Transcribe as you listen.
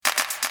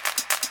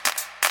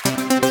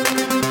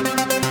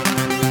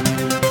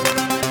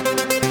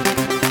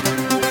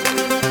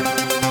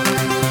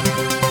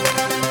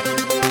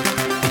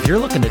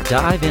looking to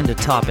dive into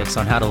topics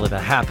on how to live a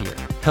happier,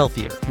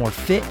 healthier, more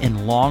fit,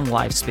 and long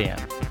lifespan,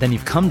 then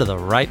you've come to the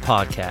right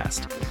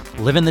podcast.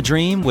 Living the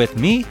Dream with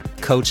me,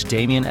 Coach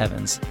Damian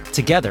Evans.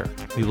 Together,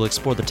 we will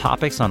explore the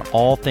topics on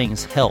all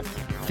things health,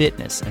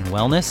 fitness, and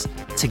wellness.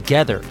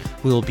 Together,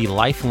 we will be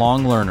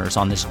lifelong learners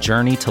on this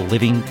journey to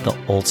living the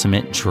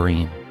ultimate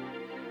dream.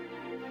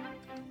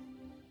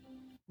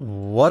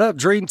 What up,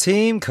 Dream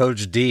Team?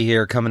 Coach D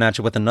here, coming at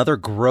you with another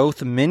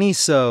growth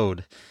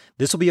mini-sode.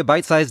 This will be a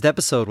bite-sized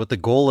episode with the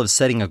goal of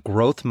setting a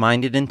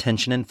growth-minded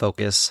intention and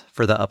focus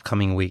for the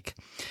upcoming week.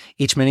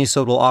 Each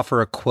mini-sode will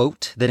offer a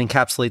quote that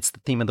encapsulates the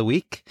theme of the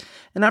week.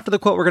 And after the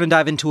quote, we're going to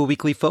dive into a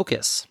weekly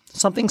focus,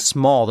 something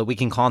small that we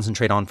can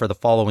concentrate on for the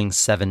following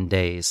 7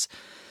 days,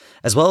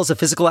 as well as a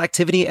physical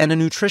activity and a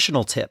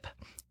nutritional tip.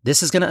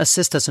 This is going to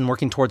assist us in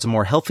working towards a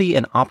more healthy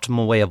and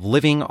optimal way of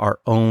living our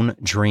own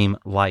dream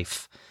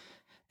life.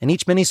 And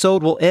each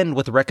mini-sode will end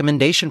with a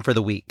recommendation for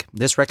the week.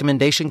 This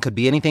recommendation could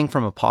be anything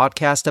from a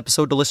podcast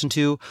episode to listen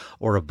to,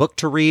 or a book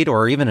to read,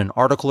 or even an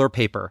article or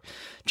paper.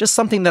 Just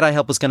something that I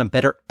hope is going to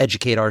better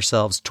educate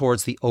ourselves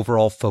towards the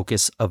overall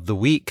focus of the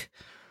week.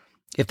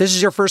 If this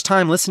is your first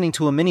time listening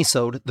to a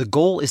mini-sode, the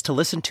goal is to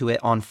listen to it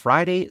on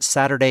Friday,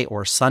 Saturday,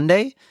 or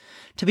Sunday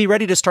to be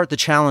ready to start the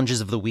challenges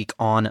of the week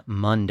on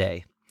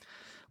Monday.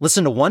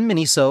 Listen to one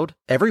mini-sode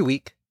every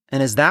week,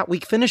 and as that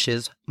week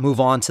finishes, move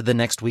on to the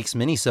next week's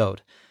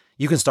mini-sode.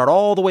 You can start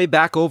all the way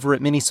back over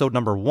at mini-sode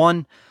number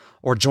 1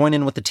 or join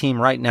in with the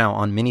team right now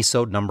on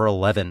mini-sode number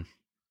 11.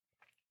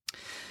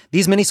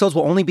 These mini-sodes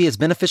will only be as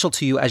beneficial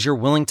to you as you're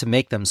willing to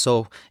make them.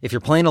 So if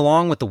you're playing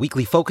along with the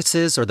weekly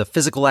focuses or the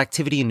physical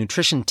activity and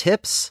nutrition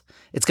tips,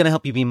 it's going to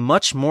help you be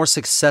much more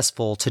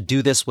successful to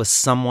do this with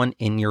someone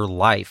in your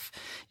life.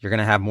 You're going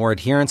to have more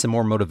adherence and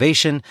more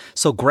motivation.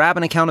 So grab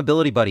an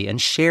accountability buddy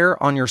and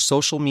share on your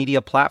social media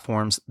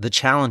platforms the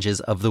challenges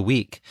of the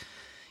week.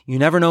 You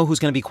never know who's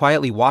going to be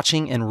quietly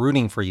watching and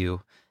rooting for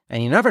you,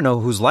 and you never know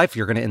whose life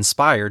you're going to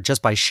inspire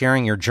just by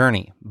sharing your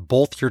journey,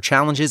 both your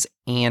challenges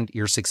and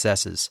your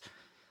successes.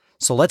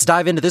 So let's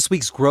dive into this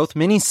week's growth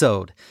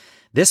mini-sode.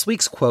 This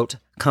week's quote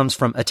comes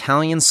from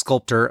Italian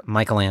sculptor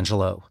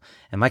Michelangelo,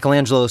 and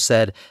Michelangelo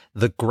said,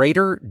 "The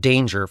greater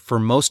danger for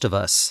most of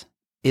us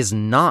is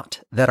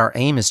not that our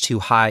aim is too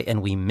high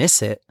and we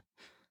miss it,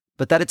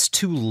 but that it's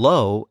too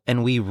low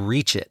and we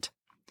reach it."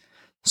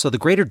 So the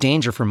greater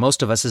danger for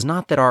most of us is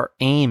not that our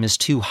aim is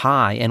too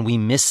high and we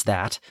miss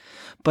that,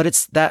 but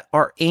it's that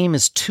our aim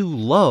is too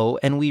low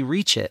and we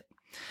reach it.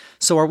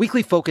 So our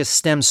weekly focus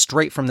stems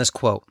straight from this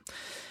quote.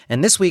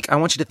 And this week, I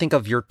want you to think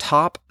of your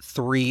top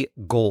 3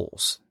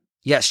 goals.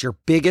 Yes, your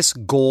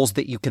biggest goals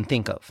that you can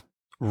think of.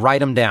 Write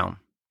them down.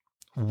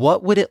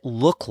 What would it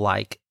look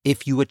like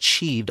if you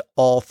achieved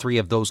all 3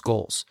 of those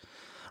goals?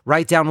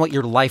 Write down what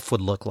your life would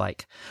look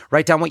like.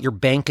 Write down what your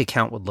bank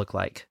account would look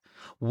like.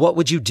 What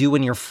would you do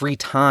in your free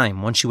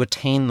time once you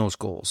attain those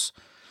goals?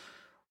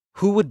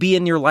 Who would be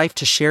in your life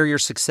to share your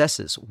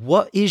successes?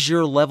 What is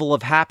your level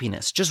of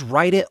happiness? Just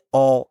write it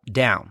all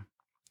down.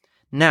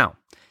 Now,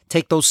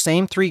 take those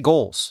same 3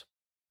 goals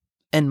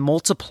and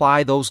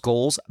multiply those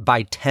goals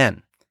by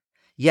 10.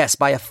 Yes,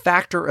 by a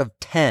factor of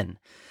 10.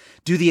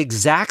 Do the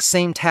exact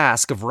same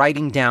task of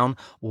writing down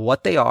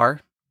what they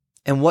are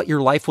and what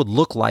your life would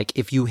look like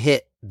if you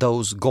hit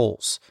those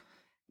goals.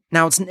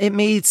 Now, it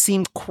may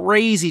seem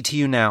crazy to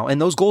you now, and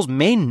those goals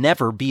may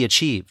never be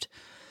achieved.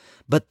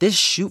 But this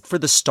shoot for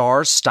the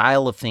stars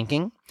style of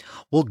thinking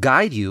will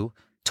guide you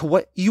to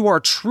what you are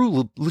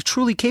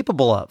truly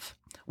capable of.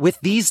 With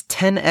these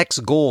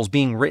 10x goals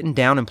being written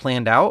down and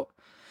planned out,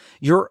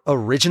 your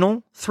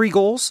original 3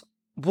 goals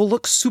will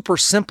look super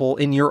simple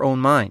in your own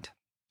mind.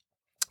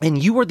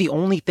 And you are the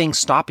only thing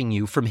stopping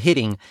you from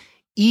hitting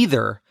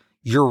either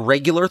your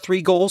regular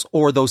 3 goals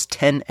or those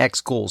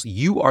 10x goals.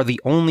 You are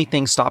the only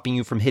thing stopping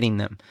you from hitting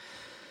them.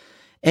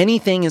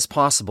 Anything is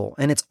possible,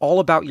 and it's all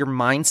about your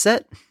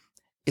mindset.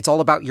 It's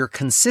all about your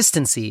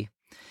consistency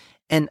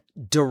and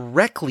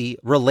directly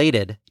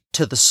related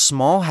to the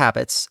small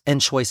habits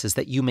and choices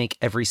that you make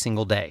every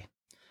single day.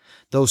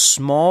 Those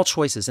small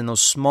choices and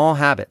those small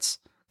habits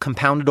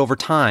compounded over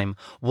time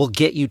will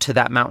get you to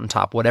that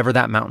mountaintop, whatever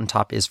that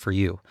mountaintop is for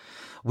you.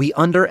 We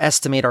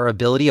underestimate our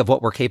ability of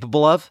what we're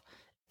capable of.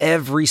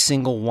 Every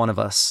single one of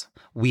us,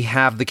 we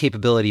have the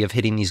capability of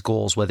hitting these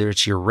goals, whether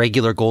it's your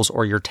regular goals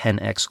or your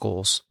 10x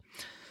goals.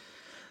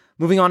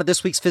 Moving on to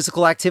this week's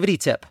physical activity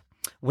tip.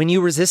 When you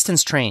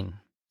resistance train,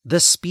 the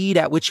speed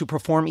at which you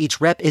perform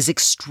each rep is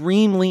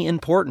extremely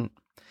important.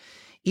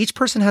 Each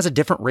person has a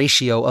different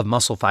ratio of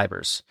muscle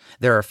fibers.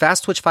 There are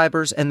fast twitch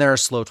fibers and there are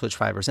slow twitch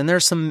fibers, and there are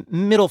some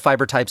middle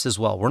fiber types as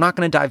well. We're not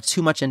going to dive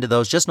too much into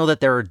those. Just know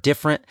that there are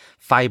different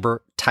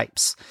fiber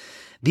types.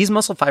 These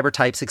muscle fiber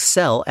types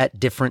excel at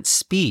different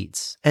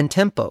speeds and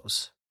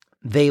tempos.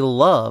 They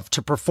love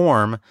to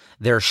perform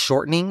their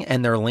shortening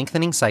and their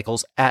lengthening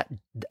cycles at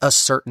a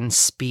certain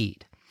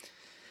speed.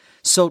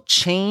 So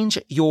change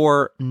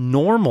your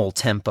normal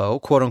tempo,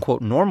 quote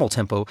unquote normal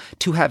tempo,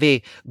 to have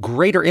a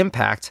greater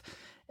impact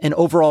and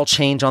overall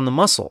change on the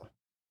muscle.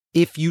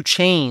 If you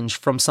change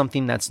from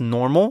something that's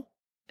normal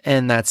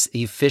and that's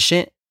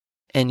efficient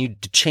and you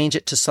change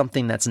it to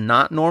something that's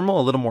not normal,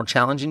 a little more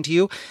challenging to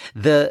you,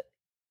 the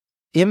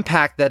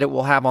impact that it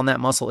will have on that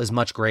muscle is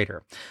much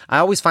greater. I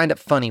always find it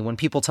funny when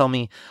people tell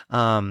me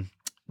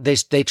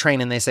they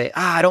train and they say,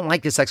 I don't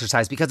like this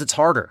exercise because it's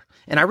harder.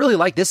 And I really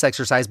like this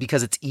exercise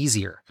because it's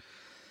easier.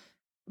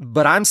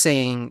 But I'm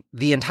saying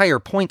the entire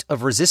point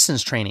of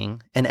resistance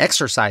training and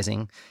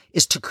exercising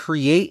is to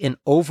create an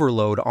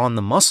overload on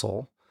the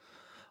muscle,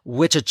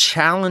 which a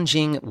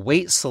challenging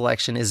weight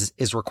selection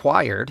is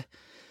required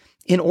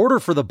in order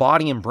for the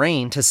body and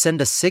brain to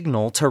send a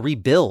signal to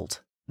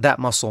rebuild that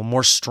muscle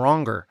more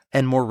stronger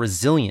and more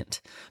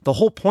resilient. The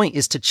whole point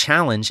is to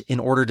challenge in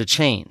order to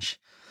change.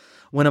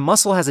 When a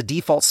muscle has a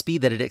default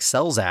speed that it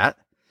excels at,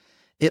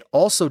 it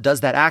also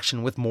does that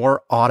action with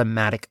more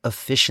automatic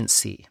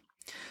efficiency.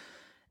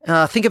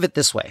 Think of it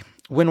this way.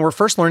 When we're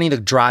first learning to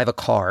drive a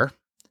car,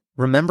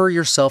 remember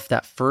yourself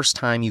that first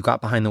time you got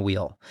behind the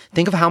wheel.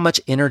 Think of how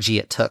much energy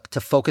it took to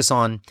focus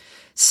on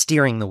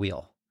steering the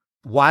wheel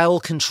while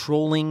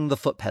controlling the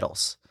foot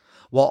pedals,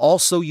 while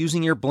also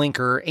using your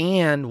blinker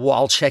and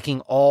while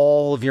checking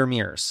all of your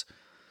mirrors.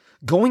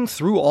 Going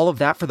through all of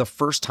that for the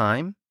first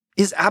time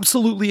is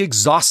absolutely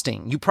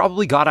exhausting. You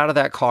probably got out of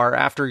that car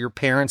after your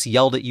parents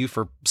yelled at you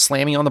for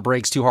slamming on the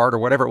brakes too hard or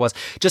whatever it was,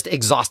 just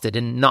exhausted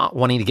and not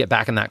wanting to get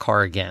back in that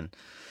car again.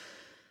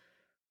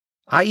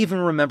 I even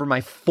remember my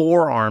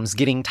forearms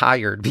getting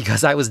tired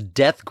because I was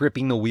death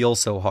gripping the wheel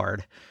so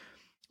hard.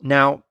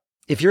 Now,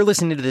 if you're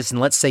listening to this and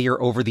let's say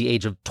you're over the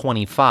age of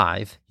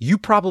 25, you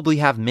probably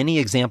have many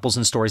examples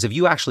and stories of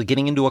you actually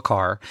getting into a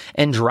car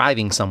and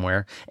driving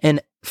somewhere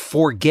and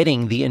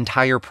forgetting the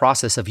entire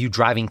process of you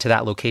driving to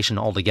that location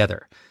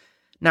altogether.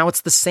 Now,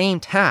 it's the same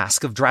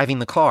task of driving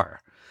the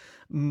car,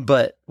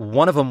 but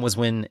one of them was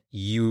when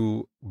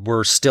you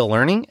were still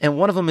learning, and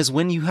one of them is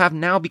when you have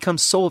now become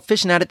so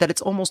efficient at it that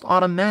it's almost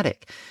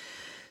automatic.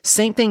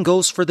 Same thing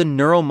goes for the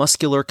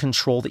neuromuscular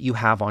control that you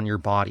have on your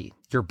body.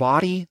 Your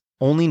body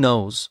only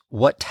knows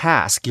what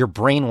task your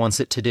brain wants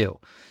it to do.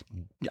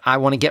 I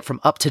want to get from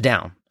up to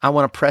down. I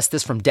want to press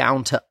this from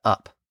down to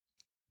up.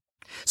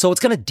 So it's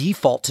going to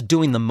default to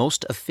doing the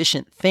most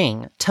efficient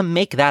thing to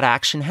make that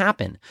action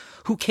happen.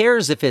 Who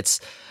cares if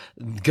it's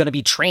going to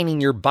be training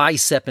your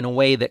bicep in a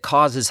way that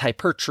causes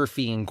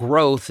hypertrophy and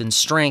growth and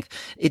strength?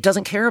 It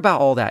doesn't care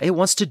about all that. It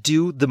wants to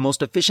do the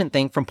most efficient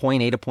thing from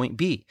point A to point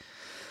B.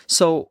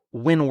 So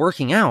when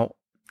working out,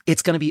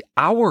 it's going to be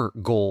our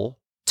goal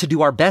to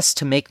do our best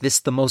to make this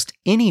the most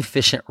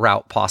inefficient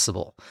route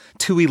possible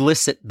to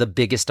elicit the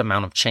biggest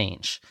amount of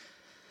change.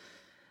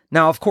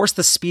 Now, of course,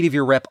 the speed of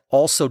your rep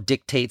also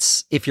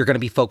dictates if you're going to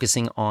be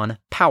focusing on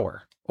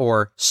power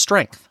or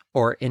strength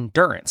or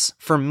endurance.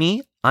 For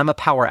me, I'm a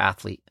power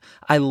athlete.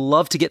 I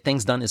love to get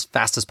things done as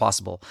fast as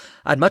possible.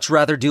 I'd much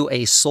rather do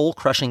a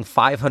soul-crushing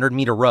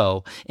 500-meter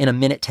row in a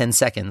minute 10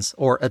 seconds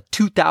or a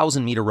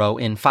 2,000-meter row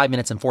in 5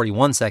 minutes and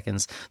 41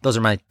 seconds. Those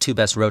are my two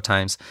best row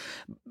times.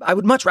 I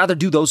would much rather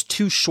do those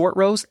two short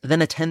rows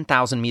than a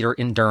 10,000-meter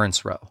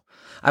endurance row.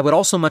 I would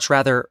also much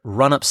rather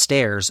run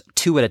upstairs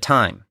 2 at a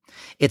time.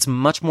 It's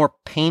much more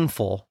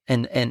painful,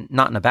 and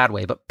not in a bad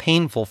way, but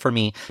painful for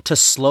me to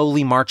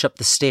slowly march up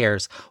the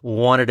stairs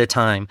 1 at a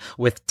time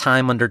with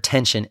time under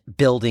tension,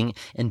 building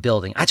and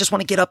building. I just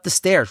want to get up the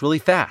stairs really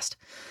fast.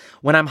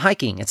 When I'm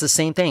hiking, it's the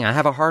same thing. I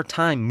have a hard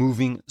time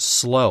moving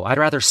slow. I'd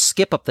rather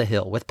skip up the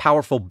hill with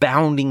powerful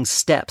bounding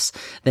steps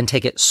than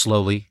take it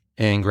slowly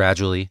and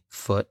gradually,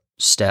 foot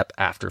step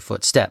after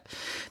footstep.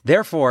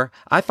 Therefore,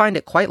 I find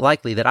it quite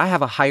likely that I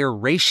have a higher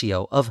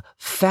ratio of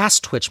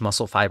fast twitch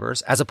muscle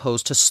fibers as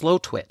opposed to slow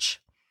twitch.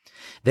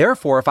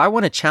 Therefore, if I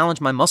want to challenge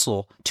my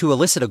muscle to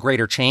elicit a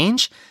greater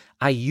change,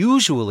 I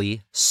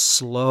usually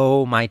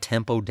slow my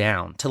tempo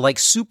down to like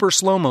super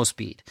slow-mo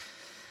speed.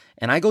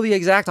 And I go the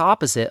exact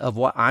opposite of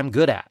what I'm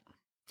good at.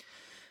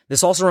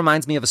 This also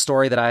reminds me of a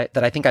story that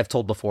I think I've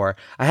told before.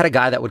 I had a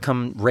guy that would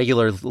come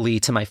regularly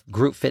to my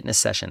group fitness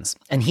sessions,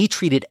 and he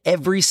treated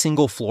every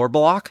single floor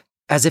block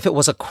as if it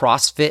was a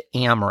CrossFit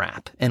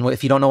AMRAP. And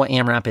if you don't know what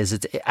AMRAP is,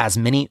 it's as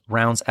many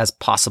rounds as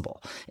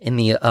possible in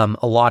the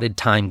allotted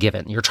time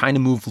given. You're trying to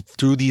move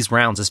through these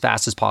rounds as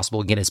fast as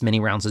possible and get as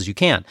many rounds as you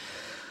can.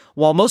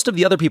 While most of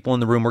the other people in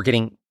the room were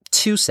getting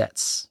 2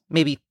 sets,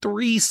 maybe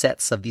 3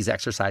 sets of these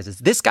exercises,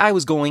 this guy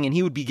was going and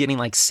he would be getting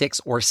like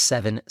 6 or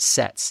 7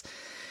 sets.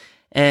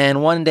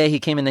 And one day he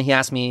came in and he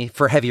asked me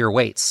for heavier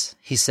weights.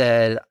 He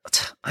said,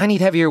 I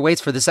need heavier weights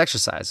for this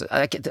exercise.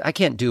 I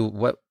can't do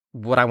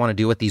what I want to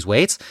do with these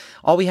weights.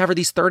 All we have are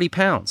these 30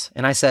 pounds.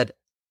 And I said,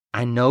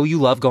 I know you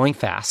love going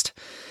fast,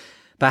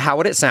 but how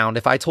would it sound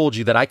if I told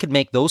you that I could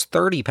make those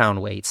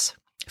 30-pound weights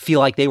feel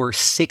like they were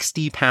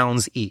 60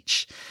 pounds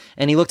each?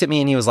 And he looked at me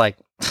and he was like,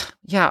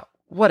 yeah,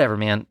 whatever,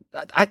 man.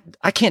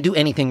 I can't do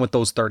anything with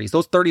those 30s.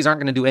 Those 30s aren't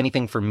going to do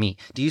anything for me.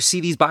 Do you see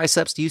these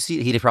biceps? Do you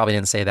see? He probably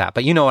didn't say that,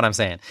 but you know what I'm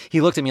saying.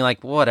 He looked at me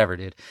like, whatever,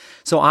 dude.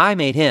 So I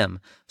made him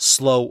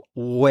slow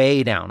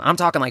way down. I'm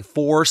talking like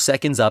 4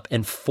 seconds up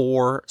and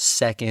 4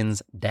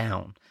 seconds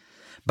down.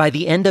 By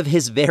the end of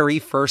his very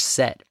first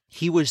set,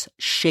 he was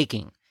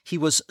shaking. he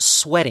was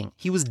sweating,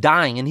 he was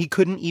dying, and he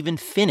couldn't even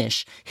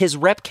finish his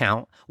rep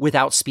count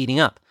without speeding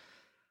up.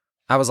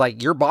 I was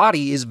like, your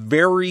body is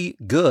very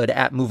good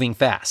at moving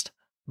fast,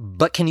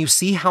 but can you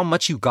see how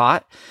much you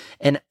got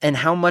and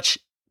how much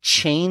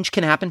change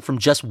can happen from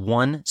just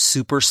one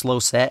super slow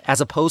set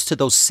as opposed to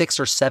those 6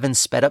 or 7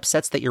 sped up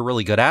sets that you're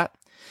really good at?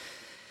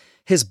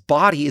 His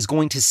body is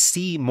going to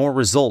see more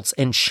results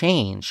and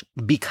change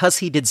because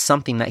he did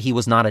something that he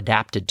was not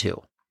adapted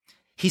to.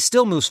 He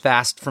still moves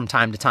fast from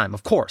time to time,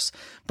 of course,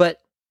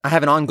 but I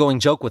have an ongoing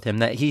joke with him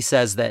that he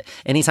says that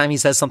anytime he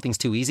says something's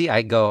too easy,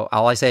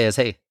 all I say is,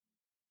 hey,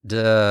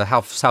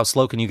 how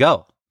slow can you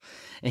go?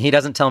 And he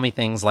doesn't tell me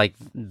things like,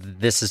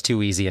 this is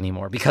too easy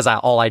anymore, because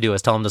all I do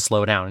is tell him to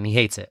slow down, and he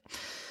hates it.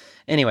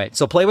 Anyway,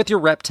 so play with your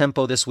rep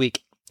tempo this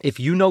week. If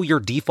you know your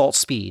default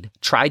speed,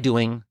 try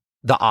doing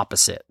the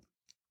opposite.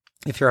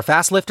 If you're a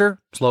fast lifter,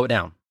 slow it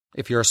down.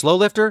 If you're a slow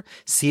lifter,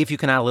 see if you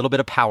can add a little bit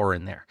of power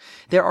in there.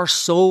 There are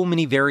so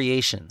many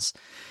variations.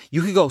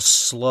 You could go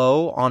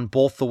slow on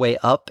both the way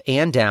up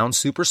and down,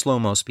 super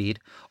slow-mo speed,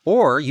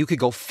 or you could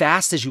go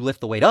fast as you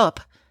lift the weight up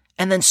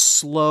and then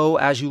slow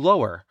as you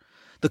lower.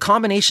 The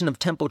combination of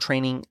tempo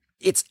training,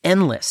 it's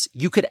endless.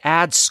 You could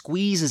add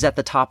squeezes at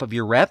the top of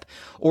your rep,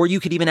 or you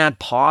could even add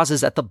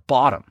pauses at the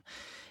bottom.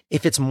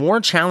 If it's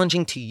more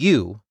challenging to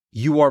you,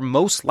 you are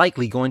most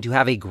likely going to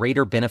have a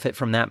greater benefit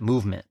from that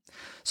movement.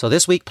 So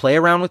this week, play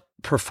around with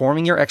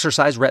performing your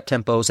exercise rep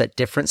tempos at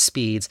different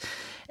speeds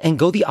and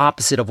go the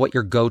opposite of what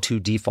your go-to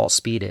default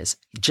speed is.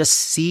 Just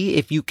see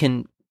if you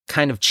can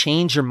kind of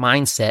change your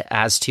mindset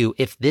as to,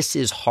 if this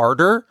is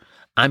harder,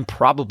 I'm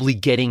probably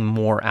getting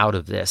more out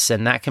of this.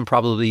 And that can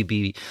probably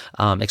be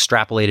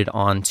extrapolated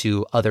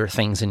onto other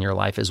things in your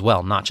life as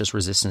well, not just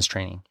resistance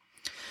training.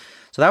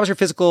 So that was your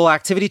physical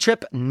activity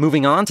trip.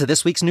 Moving on to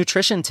this week's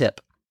nutrition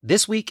tip.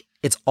 This week,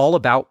 it's all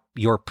about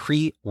your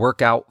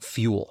pre-workout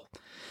fuel.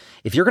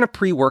 If you're going to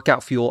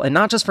pre-workout fuel, and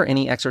not just for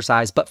any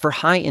exercise, but for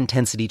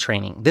high-intensity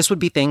training, this would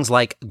be things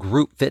like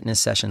group fitness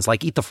sessions,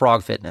 like Eat the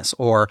Frog Fitness,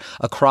 or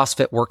a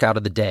CrossFit workout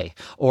of the day,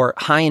 or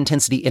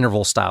high-intensity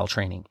interval-style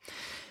training.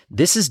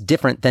 This is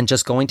different than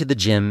just going to the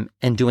gym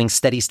and doing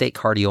steady-state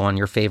cardio on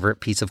your favorite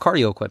piece of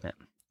cardio equipment,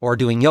 or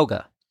doing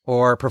yoga,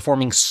 or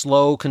performing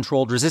slow,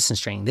 controlled resistance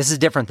training. This is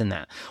different than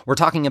that. We're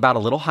talking about a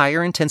little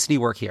higher intensity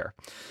work here.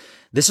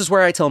 This is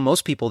where I tell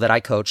most people that I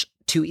coach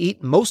to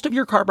eat most of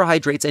your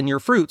carbohydrates and your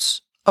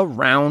fruits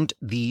around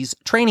these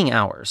training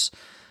hours.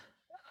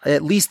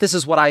 At least this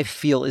is what I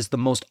feel is the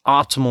most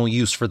optimal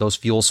use for those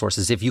fuel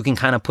sources. If you can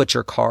kind of put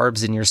your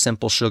carbs and your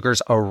simple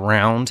sugars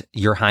around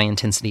your high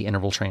intensity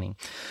interval training.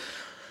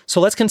 So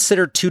let's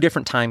consider 2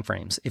 different time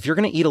frames. If you're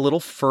going to eat a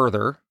little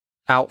further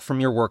out from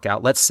your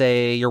workout, let's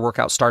say your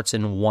workout starts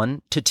in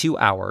 1 to 2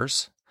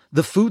 hours,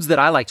 the foods that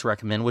I like to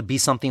recommend would be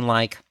something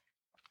like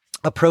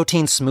a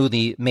protein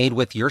smoothie made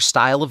with your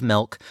style of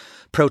milk,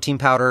 protein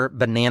powder,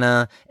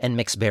 banana, and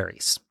mixed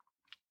berries.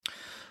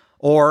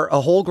 Or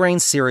a whole grain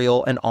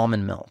cereal and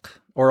almond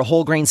milk. Or a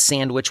whole grain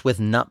sandwich with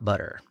nut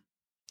butter.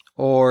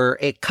 Or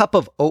a cup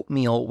of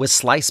oatmeal with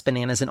sliced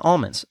bananas and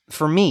almonds.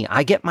 For me,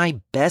 I get my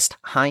best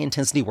high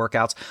intensity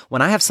workouts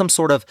when I have some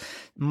sort of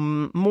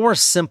more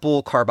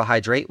simple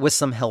carbohydrate with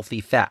some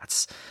healthy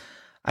fats.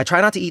 I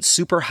try not to eat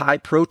super high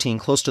protein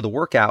close to the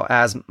workout,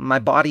 as my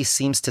body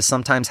seems to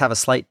sometimes have a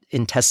slight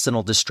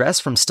intestinal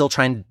distress from still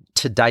trying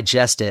to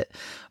digest it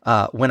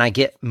when I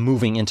get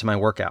moving into my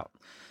workout.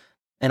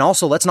 And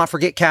also, let's not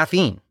forget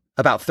caffeine.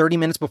 About 30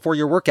 minutes before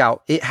your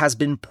workout, it has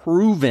been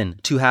proven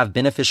to have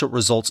beneficial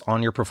results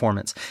on your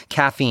performance.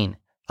 Caffeine,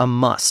 a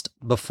must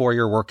before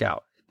your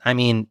workout. I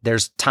mean,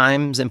 there's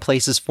times and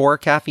places for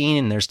caffeine,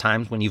 and there's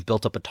times when you've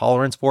built up a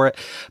tolerance for it.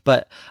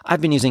 But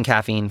I've been using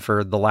caffeine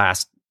for the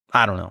last,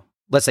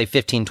 let's say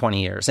 15,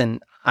 20 years.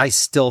 And I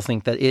still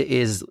think that it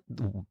is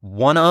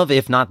one of,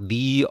 if not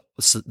the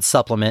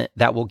supplement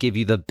that will give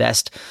you the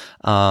best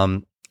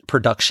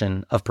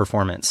production of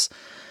performance.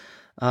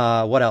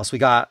 What else? We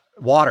got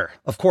water.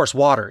 Of course,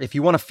 water. If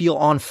you want to feel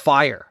on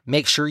fire,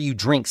 make sure you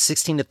drink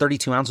 16 to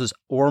 32 ounces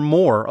or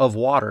more of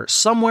water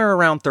somewhere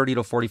around 30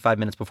 to 45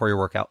 minutes before your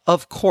workout.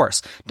 Of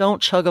course,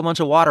 don't chug a bunch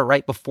of water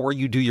right before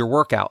you do your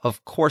workout.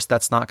 Of course,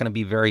 that's not going to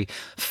be very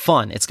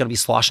fun. It's going to be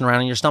sloshing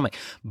around in your stomach.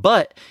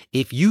 But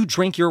if you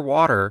drink your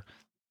water,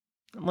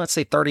 let's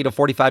say 30 to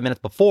 45 minutes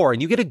before,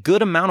 and you get a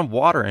good amount of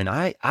water, and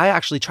I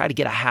actually try to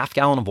get a half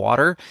gallon of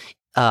water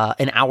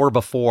an hour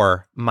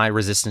before my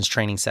resistance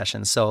training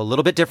session. So a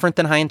little bit different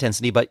than high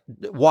intensity, but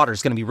water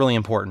is going to be really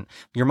important.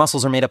 Your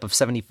muscles are made up of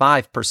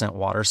 75%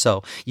 water,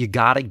 so you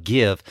got to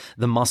give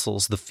the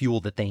muscles the fuel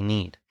that they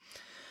need.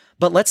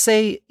 But let's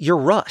say you're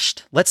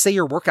rushed. Let's say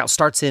your workout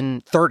starts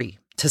in 30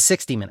 to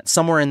 60 minutes,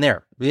 somewhere in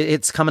there.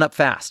 It's coming up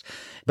fast,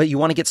 but you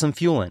want to get some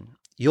fuel in.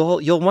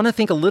 You'll want to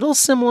think a little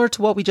similar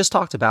to what we just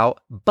talked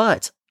about,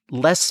 but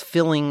less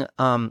filling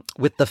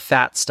with the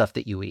fat stuff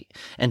that you eat,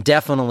 and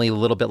definitely a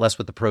little bit less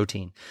with the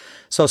protein.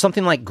 So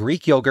something like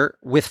Greek yogurt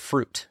with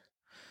fruit.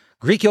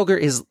 Greek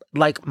yogurt is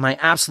like my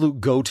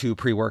absolute go-to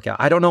pre-workout.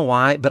 I don't know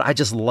why, but I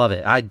just love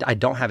it. I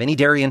don't have any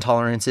dairy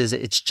intolerances.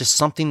 It's just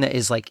something that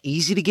is like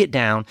easy to get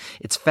down.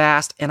 It's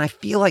fast, and I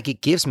feel like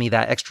it gives me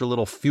that extra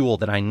little fuel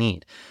that I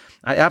need.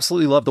 I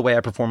absolutely love the way I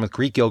perform with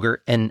Greek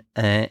yogurt and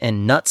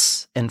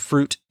nuts and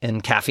fruit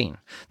and caffeine.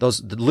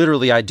 Those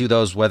literally, I do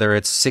those whether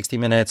it's 60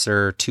 minutes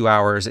or 2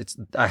 hours.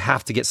 I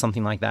have to get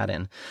something like that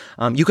in.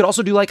 You could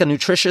also do like a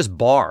nutritious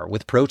bar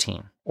with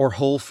protein or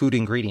whole food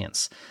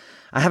ingredients.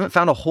 I haven't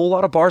found a whole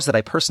lot of bars that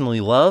I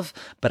personally love,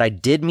 but I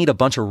did meet a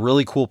bunch of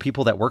really cool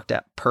people that worked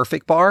at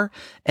Perfect Bar.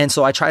 And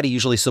so I try to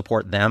usually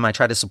support them. I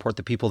try to support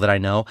the people that I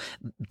know.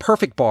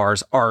 Perfect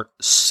bars are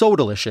so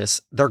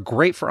delicious. They're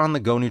great for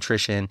on-the-go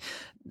nutrition,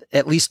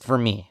 at least for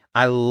me.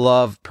 I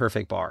love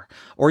Perfect Bar.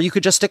 Or you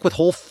could just stick with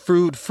whole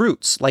food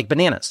fruits like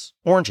bananas,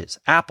 oranges,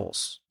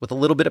 apples, with a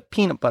little bit of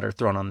peanut butter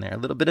thrown on there, a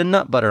little bit of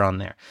nut butter on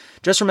there.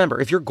 Just remember,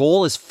 if your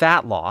goal is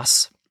fat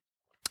loss,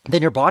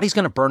 then your body's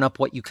going to burn up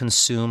what you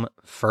consume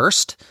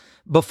first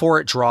before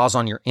it draws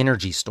on your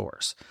energy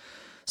stores.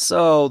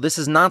 So this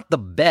is not the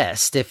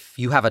best if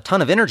you have a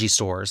ton of energy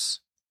stores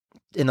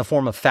in the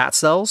form of fat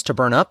cells to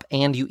burn up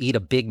and you eat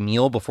a big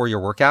meal before your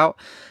workout.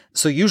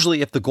 So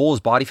usually if the goal is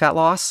body fat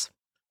loss,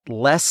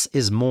 less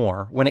is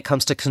more when it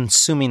comes to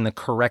consuming the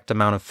correct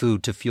amount of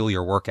food to fuel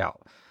your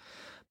workout.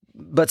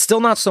 But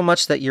still not so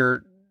much that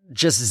you're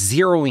just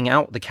zeroing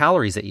out the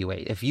calories that you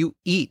ate. If you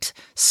eat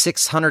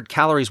 600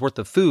 calories worth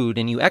of food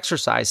and you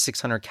exercise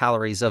 600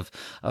 calories of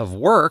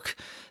work,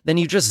 then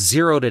you just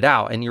zeroed it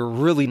out and you're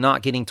really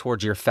not getting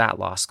towards your fat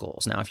loss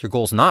goals. Now, if your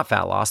goal is not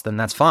fat loss, then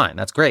that's fine.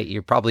 That's great.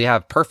 You probably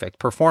have perfect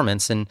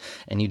performance and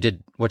you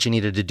did what you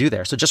needed to do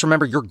there. So just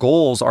remember, your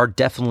goals are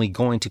definitely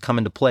going to come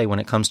into play when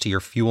it comes to your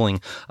fueling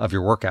of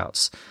your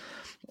workouts.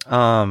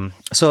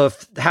 So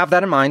have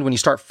that in mind when you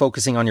start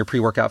focusing on your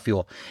pre-workout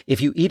fuel. If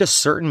you eat a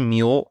certain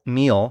meal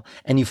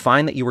and you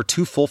find that you were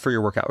too full for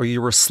your workout, or you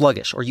were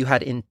sluggish, or you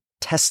had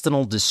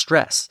intestinal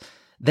distress,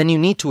 then you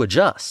need to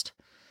adjust.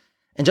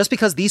 And just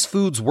because these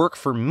foods work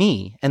for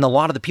me and a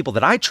lot of the people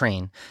that I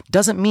train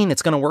doesn't mean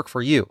it's going to work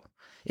for you.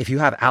 If you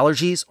have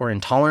allergies or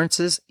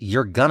intolerances,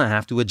 you're going to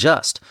have to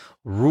adjust.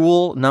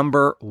 Rule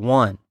number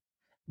 1,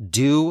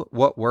 do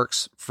what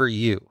works for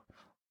you.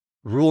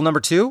 Rule number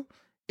 2,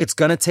 it's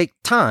going to take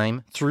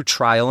time through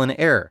trial and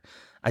error.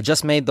 I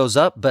just made those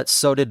up, but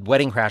so did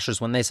Wedding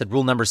Crashers when they said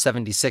rule number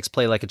 76,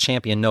 play like a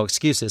champion, no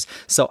excuses.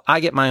 So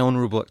I get my own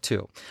rule book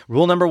too.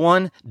 Rule number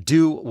 1,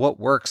 do what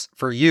works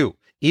for you,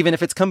 even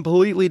if it's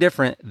completely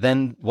different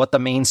than what the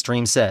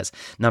mainstream says.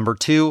 Number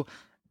 2,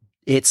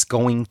 it's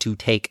going to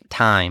take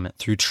time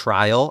through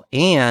trial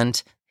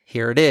and,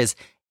 here it is,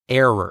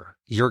 error.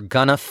 You're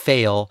gonna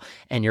fail,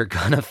 and you're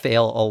gonna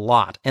fail a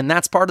lot. And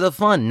that's part of the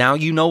fun. Now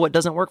you know what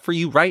doesn't work for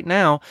you right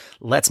now.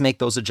 Let's make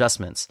those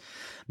adjustments.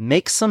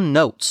 Make some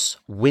notes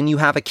when you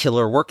have a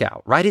killer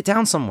workout. Write it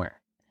down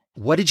somewhere.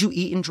 What did you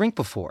eat and drink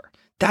before?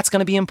 That's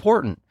gonna be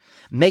important.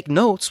 Make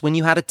notes when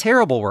you had a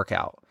terrible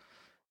workout.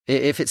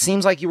 If it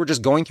seems like you were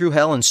just going through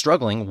hell and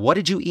struggling, what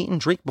did you eat and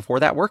drink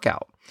before that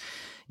workout?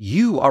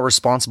 You are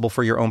responsible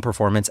for your own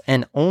performance,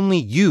 and only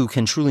you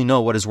can truly know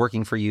what is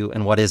working for you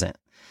and what isn't.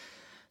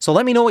 So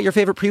let me know what your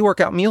favorite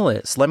pre-workout meal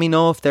is. Let me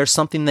know if there's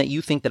something that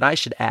you think that I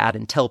should add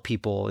and tell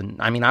people.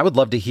 And I would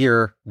love to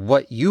hear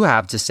what you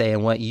have to say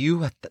and what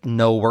you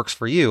know works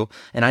for you.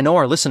 And I know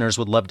our listeners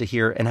would love to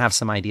hear and have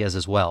some ideas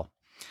as well.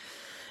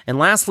 And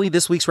lastly,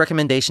 this week's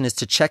recommendation is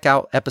to check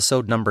out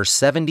episode number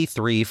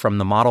 73 from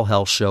the Model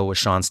Health Show with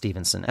Sean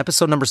Stevenson.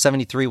 Episode number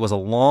 73 was a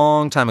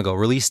long time ago,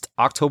 released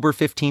October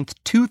 15th,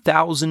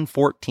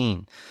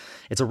 2014.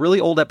 It's a really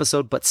old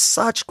episode, but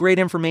such great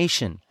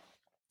information.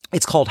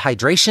 It's called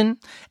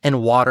Hydration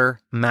and Water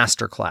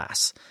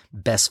Masterclass,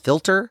 Best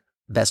Filter,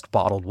 Best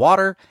Bottled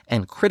Water,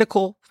 and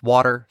Critical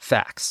Water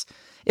Facts.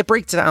 It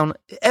breaks down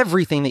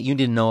everything that you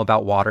need to know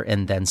about water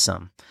and then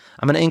some.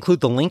 I'm going to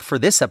include the link for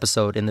this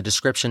episode in the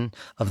description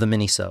of the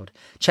minisode.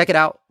 Check it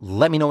out.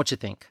 Let me know what you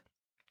think.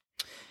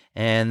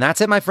 And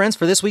that's it, my friends,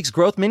 for this week's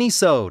Growth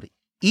Minisode.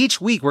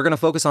 Each week, we're going to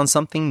focus on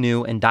something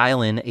new and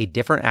dial in a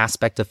different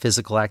aspect of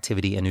physical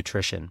activity and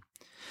nutrition.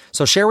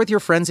 So share with your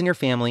friends and your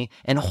family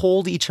and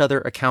hold each other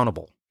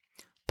accountable.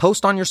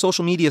 Post on your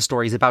social media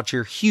stories about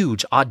your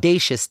huge,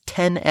 audacious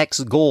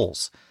 10x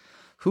goals.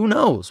 Who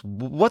knows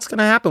what's going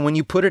to happen when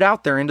you put it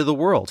out there into the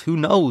world? Who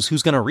knows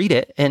who's going to read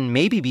it and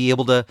maybe be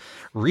able to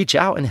reach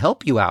out and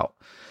help you out?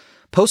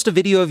 Post a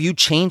video of you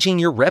changing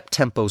your rep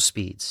tempo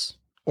speeds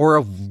or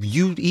of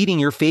you eating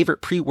your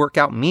favorite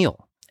pre-workout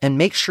meal, and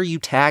make sure you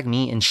tag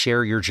me and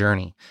share your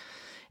journey.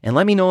 And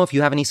let me know if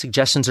you have any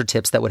suggestions or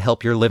tips that would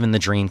help your Living the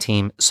Dream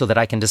team so that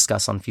I can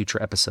discuss on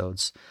future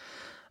episodes.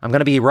 I'm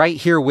going to be right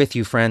here with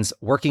you, friends,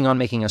 working on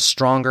making us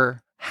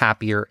stronger,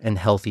 happier, and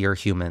healthier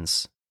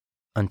humans.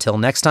 Until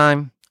next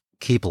time,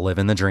 keep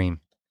living the dream.